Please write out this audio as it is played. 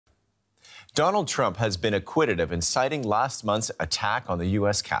Donald Trump has been acquitted of inciting last month's attack on the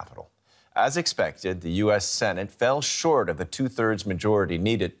U.S. Capitol. As expected, the U.S. Senate fell short of the two-thirds majority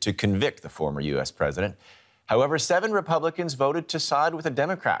needed to convict the former U.S. president. However, 7 Republicans voted to side with the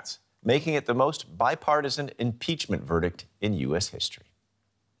Democrats, making it the most bipartisan impeachment verdict in U.S. history.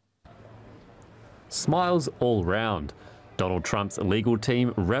 Smiles all round. Donald Trump's legal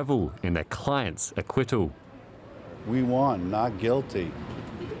team revel in their client's acquittal. We won, not guilty.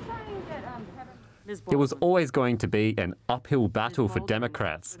 It was always going to be an uphill battle for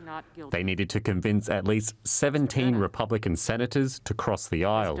Democrats. They needed to convince at least 17 Republican senators to cross the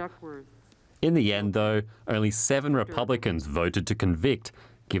aisle. In the end, though, only 7 Republicans voted to convict,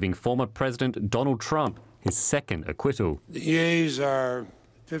 giving former President Donald Trump his second acquittal. The yeas are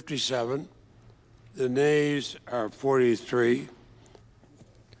 57. The nays are 43.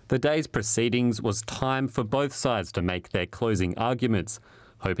 The day's proceedings was time for both sides to make their closing arguments,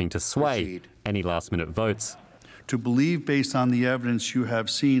 hoping to sway any last-minute votes. To believe, based on the evidence you have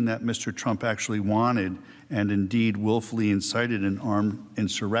seen, that Mr. Trump actually wanted and indeed willfully incited an armed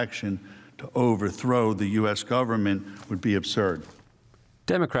insurrection to overthrow the U.S. government would be absurd.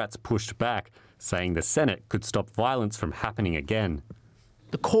 Democrats pushed back, saying the Senate could stop violence from happening again.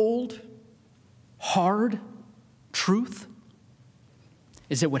 The cold, hard truth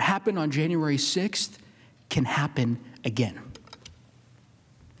is that what happened on January 6th can happen again.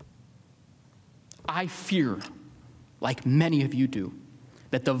 I fear, like many of you do,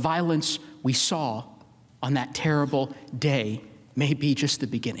 that the violence we saw on that terrible day may be just the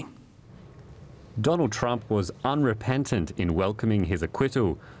beginning. Donald Trump was unrepentant in welcoming his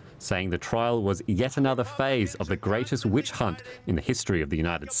acquittal, saying the trial was yet another phase of the greatest witch hunt in the history of the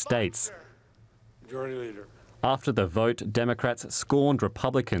United States. Majority Leader. After the vote, Democrats scorned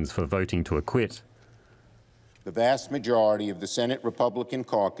Republicans for voting to acquit. The vast majority of the Senate Republican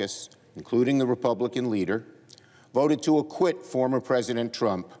caucus, including the Republican leader, voted to acquit former President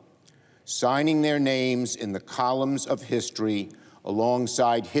Trump, signing their names in the columns of history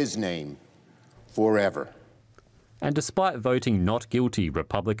alongside his name forever. And despite voting not guilty,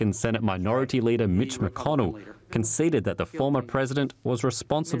 Republican Senate Minority Leader Mitch McConnell conceded that the former president was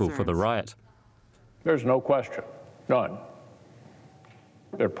responsible for the riot. There's no question, none,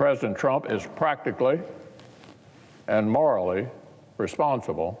 that President Trump is practically and morally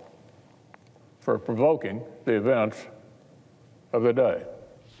responsible for provoking the events of the day.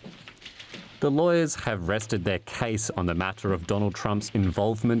 The lawyers have rested their case on the matter of Donald Trump's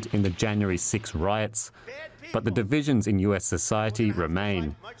involvement in the January 6 riots, but the divisions in US society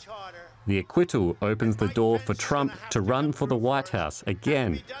remain. The acquittal opens the door for Trump to run for the White House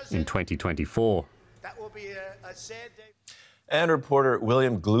again in 2024. That will be a sad day. And reporter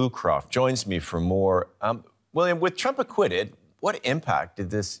William Glucroft joins me for more. William, with Trump acquitted, what impact did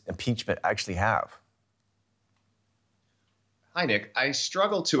this impeachment actually have? Hi, Nick. I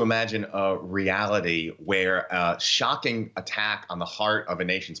struggle to imagine a reality where a shocking attack on the heart of a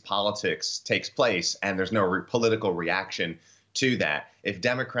nation's politics takes place and there's no political reaction to that. If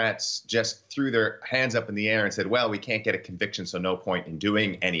Democrats just threw their hands up in the air and said, well, we can't get a conviction, so no point in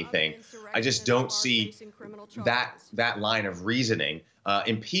doing anything, I just don't see that line of reasoning.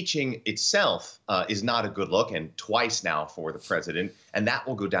 Impeaching itself is not a good look, and twice now for the president, and that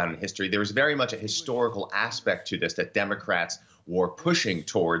will go down in history. There is very much a historical aspect to this that Democrats were pushing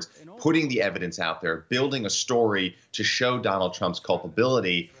towards, putting the evidence out there, building a story to show Donald Trump's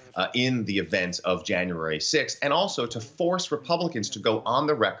culpability in the events of January 6th, and also to force Republicans to go on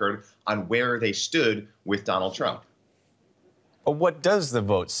the record on where they stood with Donald Trump. What does the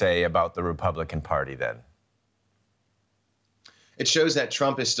vote say about the Republican Party then? It shows that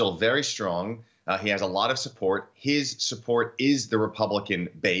Trump is still very strong. He has a lot of support. His support is the Republican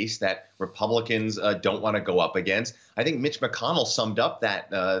base that Republicans don't want to go up against. I think Mitch McConnell summed up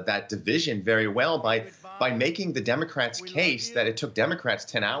that division very well by making the Democrats' case that it took Democrats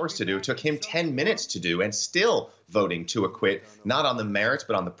 10 hours to do. It took him 10 minutes to do, and still voting to acquit, not on the merits,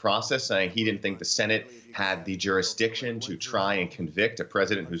 but on the process, saying he didn't think the Senate had the jurisdiction to try and convict a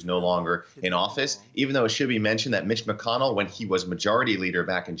president who's no longer in office, even though it should be mentioned that Mitch McConnell, when he was majority leader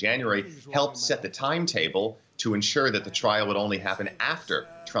back in January, helped set the timetable to ensure that the trial would only happen after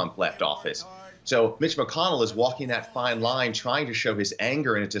Trump left office. So Mitch McConnell is walking that fine line, trying to show his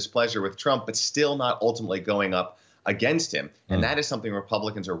anger and his displeasure with Trump, but still not ultimately going up against him. And that is something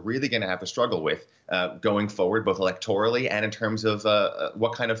Republicans are really going to have to struggle with going forward, both electorally and in terms of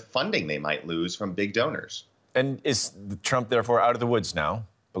what kind of funding they might lose from big donors. And is Trump therefore out of the woods now,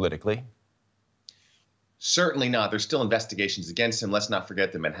 politically? Certainly not. There's still investigations against him. Let's not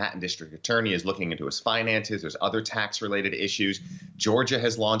forget the Manhattan District Attorney is looking into his finances. There's other tax-related issues. Georgia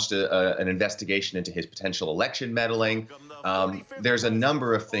has launched an investigation into his potential election meddling. There's a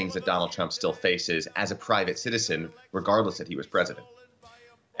number of things that Donald Trump still faces as a private citizen, regardless that he was president.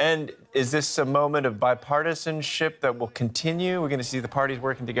 And is this a moment of bipartisanship that will continue? We're going to see the parties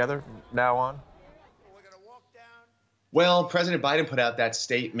working together from now on? Well, President Biden put out that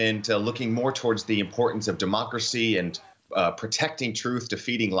statement looking more towards the importance of democracy and protecting truth,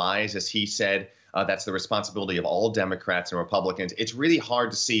 defeating lies, as he said. That's the responsibility of all Democrats and Republicans. It's really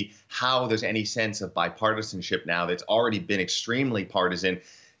hard to see how there's any sense of bipartisanship now that's already been extremely partisan.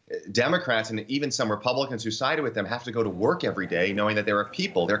 Democrats and even some Republicans who sided with them have to go to work every day knowing that there are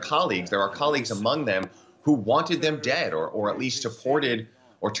people, their colleagues, there are colleagues among them who wanted them dead or at least supported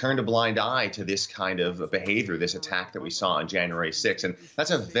or turned a blind eye to this kind of behavior, this attack that we saw on January 6th. And that's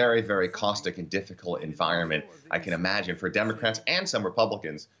a very, very caustic and difficult environment, I can imagine, for Democrats and some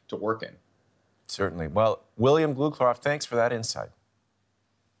Republicans to work in. Certainly. Well, William Gluckroft, thanks for that insight.